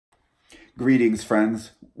Greetings,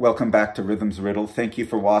 friends. Welcome back to Rhythm's Riddle. Thank you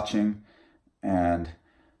for watching. And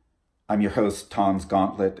I'm your host, Tom's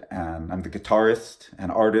Gauntlet, and I'm the guitarist and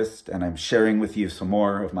artist, and I'm sharing with you some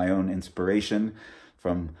more of my own inspiration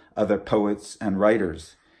from other poets and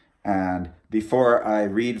writers. And before I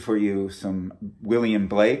read for you some William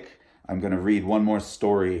Blake, I'm going to read one more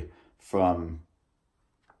story from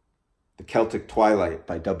the Celtic Twilight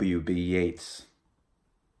by W.B. Yeats.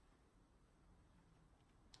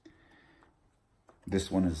 This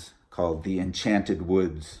one is called The Enchanted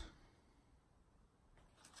Woods.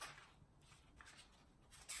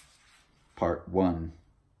 Part 1.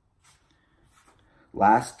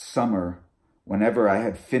 Last summer, whenever I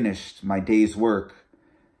had finished my day's work,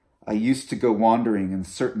 I used to go wandering in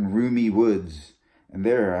certain roomy woods, and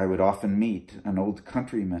there I would often meet an old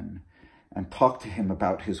countryman and talk to him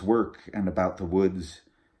about his work and about the woods.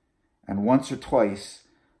 And once or twice,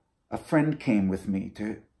 a friend came with me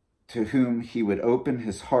to whom he would open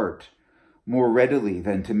his heart more readily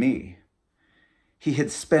than to me. He had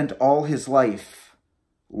spent all his life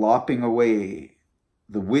lopping away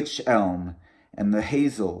the wych elm and the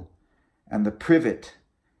hazel and the privet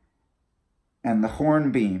and the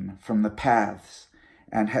hornbeam from the paths,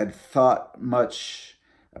 and had thought much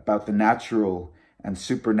about the natural and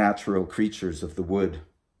supernatural creatures of the wood.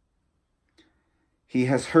 He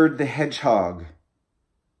has heard the hedgehog,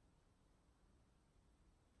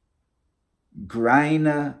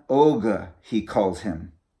 Graine Oga, he calls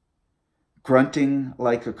him, grunting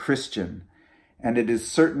like a Christian, and it is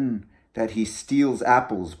certain that he steals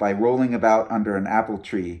apples by rolling about under an apple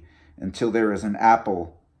tree until there is an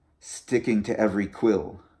apple sticking to every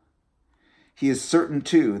quill. He is certain,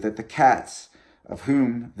 too, that the cats, of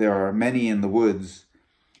whom there are many in the woods,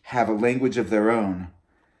 have a language of their own,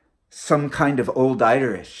 some kind of Old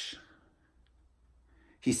Irish.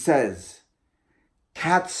 He says,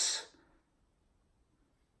 Cats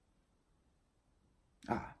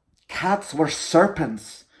were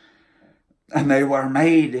serpents, and they were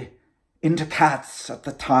made into cats at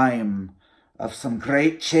the time of some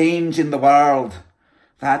great change in the world.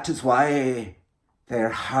 That is why they are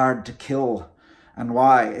hard to kill, and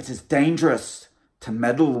why it is dangerous to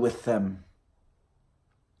meddle with them.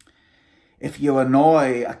 If you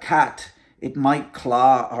annoy a cat, it might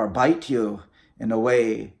claw or bite you in a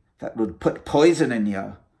way that would put poison in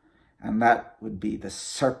you, and that would be the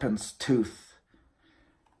serpent's tooth.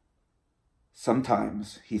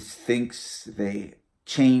 Sometimes he thinks they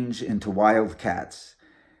change into wildcats,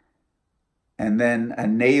 and then a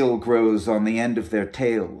nail grows on the end of their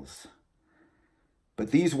tails.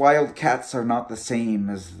 But these wildcats are not the same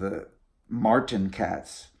as the marten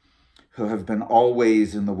cats, who have been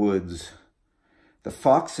always in the woods. The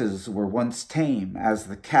foxes were once tame, as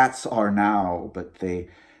the cats are now, but they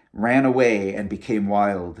ran away and became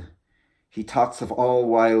wild. He talks of all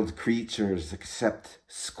wild creatures except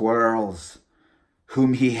squirrels,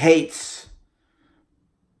 whom he hates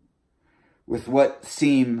with what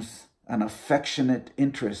seems an affectionate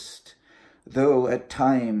interest, though at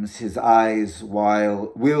times his eyes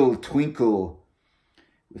will twinkle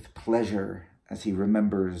with pleasure as he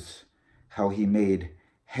remembers how he made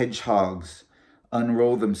hedgehogs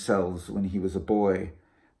unroll themselves when he was a boy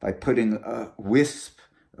by putting a wisp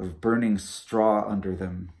of burning straw under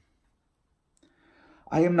them.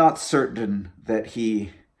 I am not certain that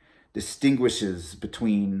he distinguishes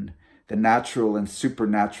between the natural and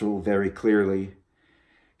supernatural very clearly.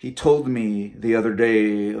 He told me the other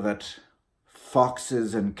day that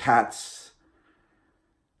foxes and cats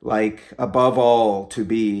like, above all, to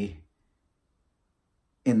be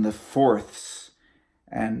in the forths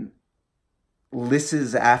and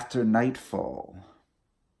lisses after nightfall.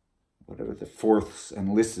 Whatever the forths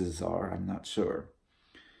and lisses are, I'm not sure.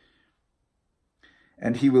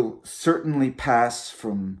 And he will certainly pass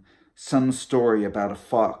from some story about a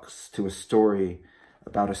fox to a story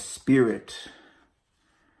about a spirit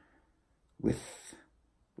with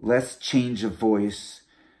less change of voice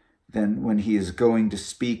than when he is going to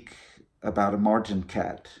speak about a marten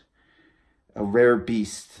cat, a rare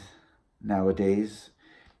beast nowadays.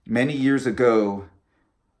 Many years ago,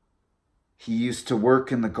 he used to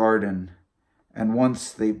work in the garden, and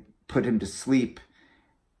once they put him to sleep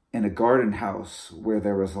in a garden house where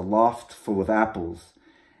there was a loft full of apples,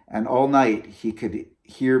 and all night he could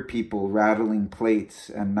hear people rattling plates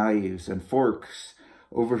and knives and forks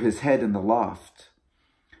over his head in the loft.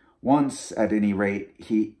 Once, at any rate,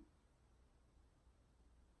 he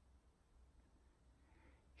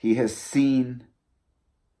has seen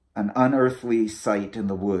an unearthly sight in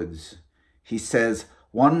the woods. He says,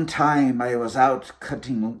 "One time I was out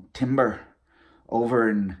cutting timber over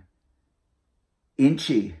in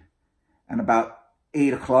Inchy, And about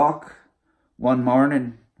 8 o'clock one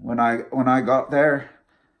morning when I got there,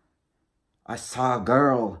 I saw a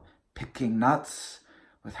girl picking nuts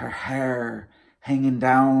with her hair hanging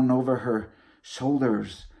down over her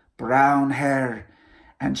shoulders, brown hair,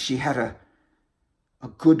 and she had a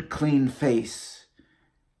good clean face.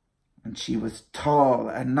 And she was tall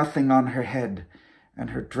and nothing on her head,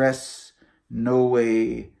 and her dress no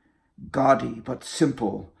way gaudy but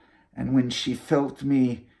simple. And when she felt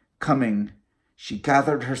me coming, she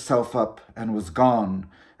gathered herself up and was gone,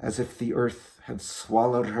 as if the earth had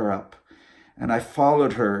swallowed her up. And I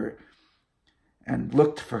followed her and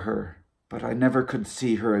looked for her, but I never could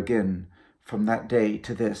see her again from that day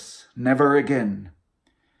to this. Never again.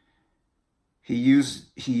 He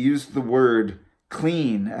used the word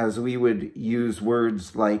clean as we would use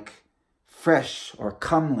words like fresh or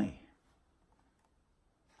comely.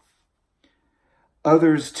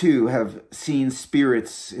 Others, too, have seen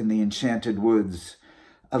spirits in the enchanted woods.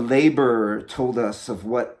 A laborer told us of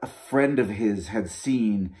what a friend of his had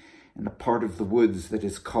seen in a part of the woods that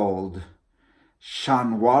is called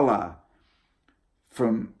Shanwala,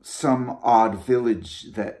 from some odd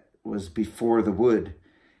village that was before the wood.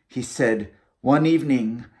 He said, "One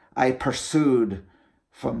evening I pursued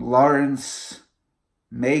from Lawrence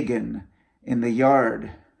Mangan in the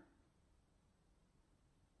yard.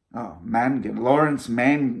 Lawrence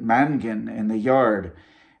Mangan in the yard,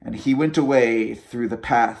 and he went away through the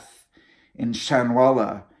path in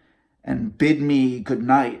Shanwala and bid me good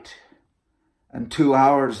night. And 2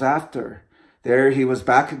 hours after, there he was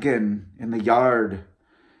back again in the yard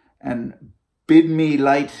and bid me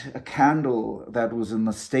light a candle that was in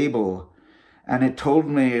the stable. And it told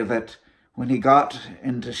me that when he got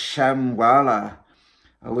into Shanwala,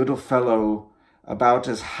 a little fellow about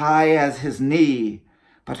as high as his knee,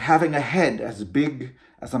 but having a head as big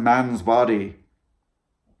as a man's body,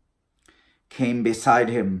 came beside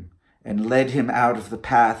him and led him out of the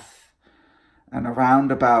path and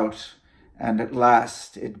around about, and at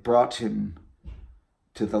last it brought him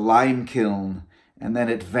to the lime kiln, and then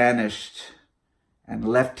it vanished and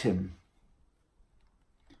left him.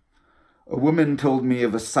 A woman told me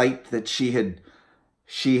of a sight that she and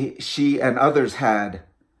others had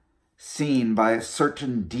seen by a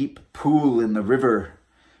certain deep pool in the river.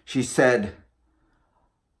 She said,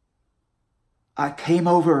 "I came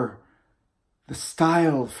over the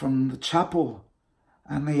stile from the chapel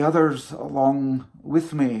and the others along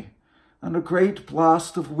with me, and a great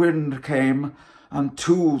blast of wind came, and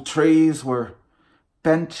 2 trees were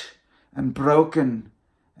bent and broken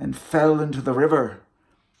and fell into the river,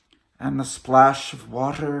 and the splash of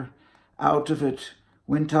water out of it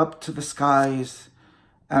went up to the skies,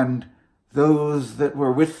 and those that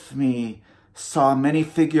were with me saw many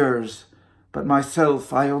figures, but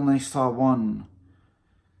myself I only saw one,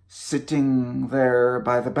 sitting there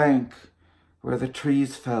by the bank where the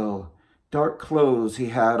trees fell. Dark clothes he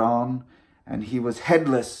had on, and he was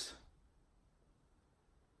headless.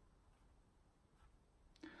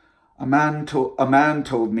 A man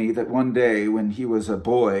told me that one day when he was a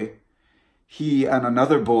boy, he and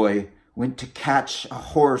another boy went to catch a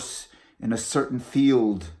horse in a certain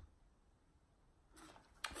field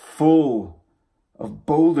full of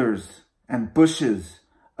boulders and bushes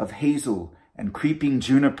of hazel and creeping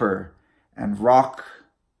juniper and rock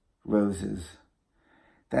roses.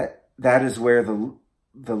 That is where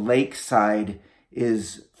the lakeside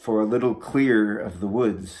is for a little clear of the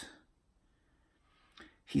woods.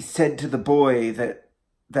 He said to the boy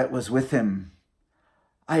that was with him,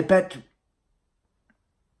 I bet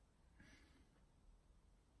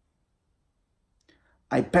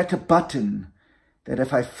a button that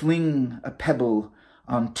if I fling a pebble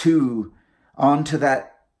onto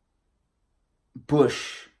that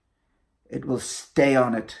bush, it will stay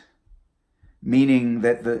on it," meaning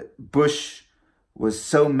that the bush was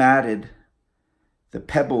so matted, the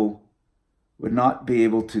pebble would not be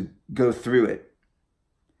able to go through it.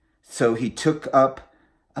 So he took up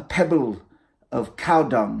a pebble of cow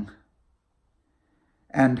dung,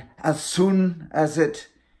 and as soon as it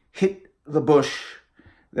hit the bush,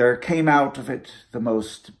 there came out of it the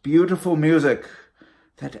most beautiful music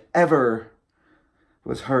that ever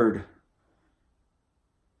was heard.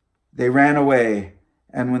 They ran away,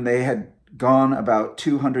 and when they had gone about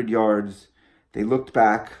 200 yards, they looked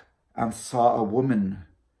back and saw a woman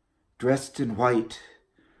dressed in white,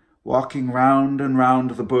 walking round and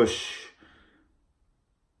round the bush.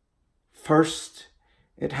 First,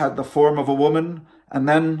 it had the form of a woman, and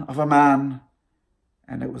then of a man,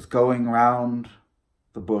 and it was going round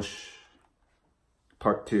the bush.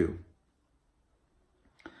 Part 2.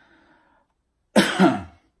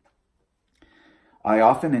 I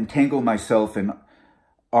often entangle myself in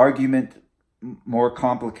argument more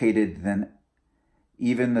complicated than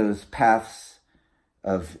even those paths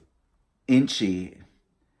of Inchy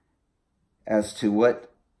as to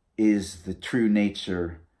what is the true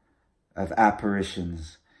nature of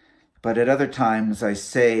apparitions. But at other times I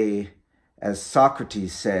say, as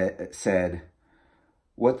Socrates said,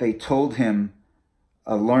 what they told him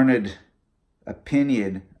a learned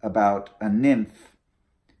opinion about a nymph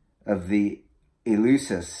of the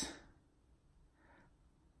Eleusis.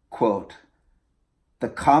 Quote, "The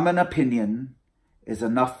common opinion is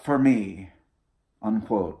enough for me,"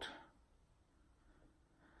 unquote.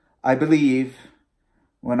 I believe,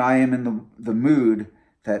 when I am in the mood,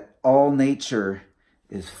 that all nature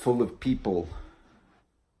is full of people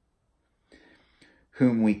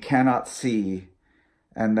whom we cannot see,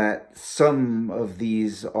 and that some of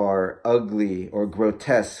these are ugly or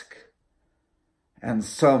grotesque, and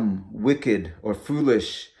some wicked or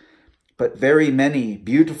foolish, but very many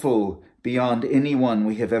beautiful beyond anyone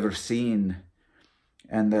we have ever seen,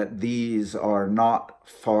 and that these are not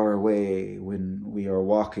far away when we are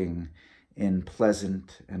walking in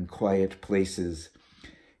pleasant and quiet places.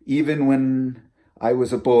 Even when I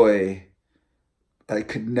was a boy, I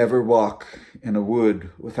could never walk in a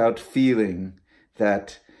wood without feeling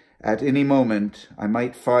that at any moment I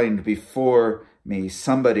might find before me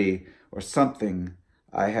somebody or something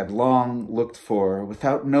I had long looked for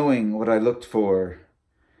without knowing what I looked for.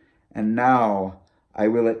 And now I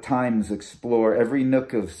will at times explore every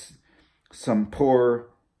nook of some poor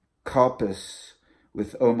coppice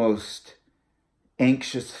with almost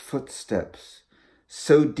anxious footsteps.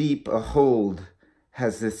 So deep a hold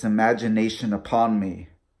has this imagination upon me.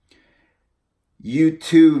 You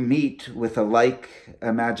too meet with a like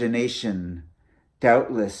imagination,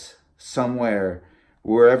 doubtless somewhere,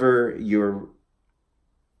 wherever your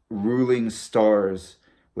ruling stars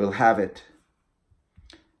will have it.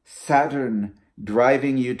 Saturn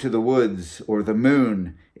driving you to the woods, or the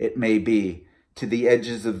moon, it may be, to the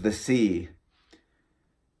edges of the sea.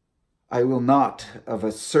 I will not of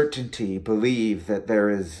a certainty believe that there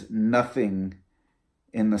is nothing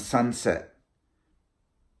in the sunset,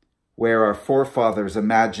 where our forefathers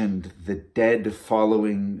imagined the dead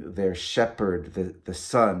following their shepherd, the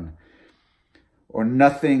sun, or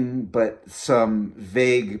nothing but some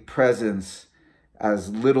vague presence as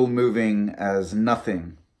little moving as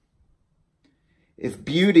nothing. If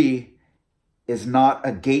beauty is not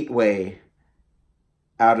a gateway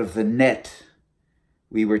out of the net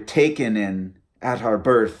we were taken in at our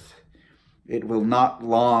birth, it will not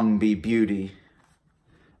long be beauty,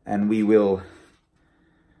 and we will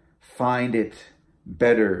find it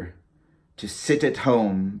better to sit at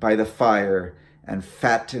home by the fire and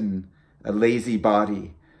fatten a lazy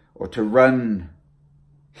body, or to run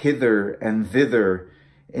hither and thither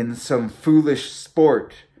in some foolish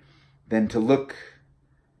sport, than to look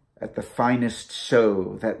at the finest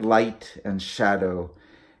show that light and shadow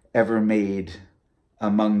ever made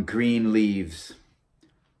among green leaves.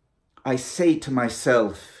 I say to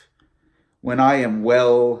myself, when I am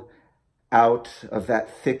well out of that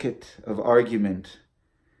thicket of argument,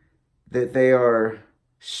 that they are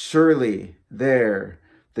surely there,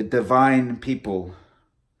 the divine people.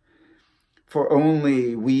 For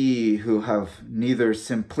only we who have neither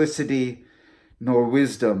simplicity nor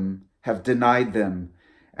wisdom have denied them,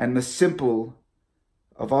 and the simple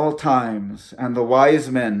of all times and the wise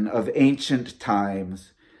men of ancient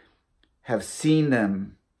times have seen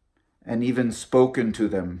them and even spoken to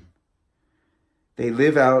them. They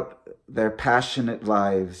live out their passionate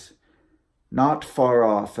lives, not far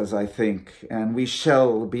off, as I think, and we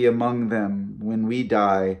shall be among them when we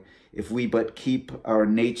die, if we but keep our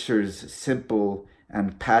natures simple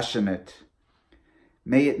and passionate.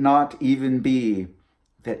 May it not even be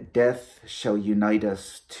that death shall unite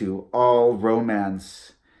us to all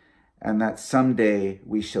romance, and that someday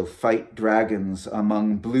we shall fight dragons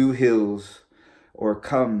among blue hills, or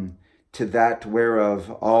come to that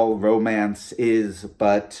whereof all romance is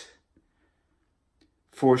but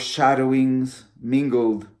foreshadowings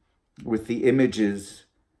mingled with the images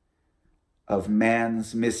of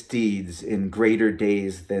man's misdeeds in greater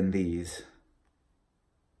days than these,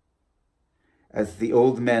 as the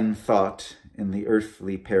old men thought in the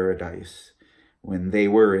earthly paradise when they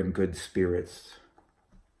were in good spirits.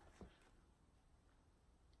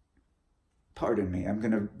 Pardon me, I'm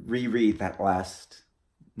going to reread that last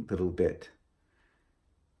little bit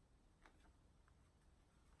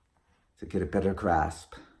to get a better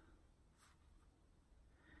grasp.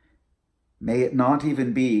 May it not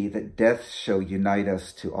even be that death shall unite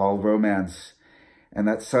us to all romance, and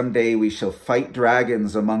that someday we shall fight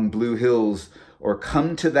dragons among blue hills, or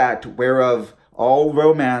come to that whereof all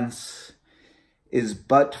romance is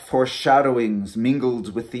but foreshadowings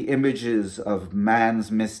mingled with the images of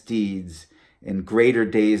man's misdeeds in greater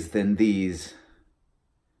days than these,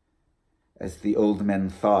 as the old men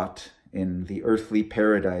thought in the earthly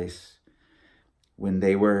paradise when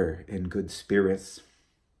they were in good spirits.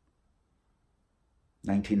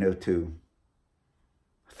 1902.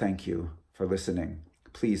 Thank you for listening.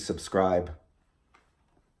 Please subscribe.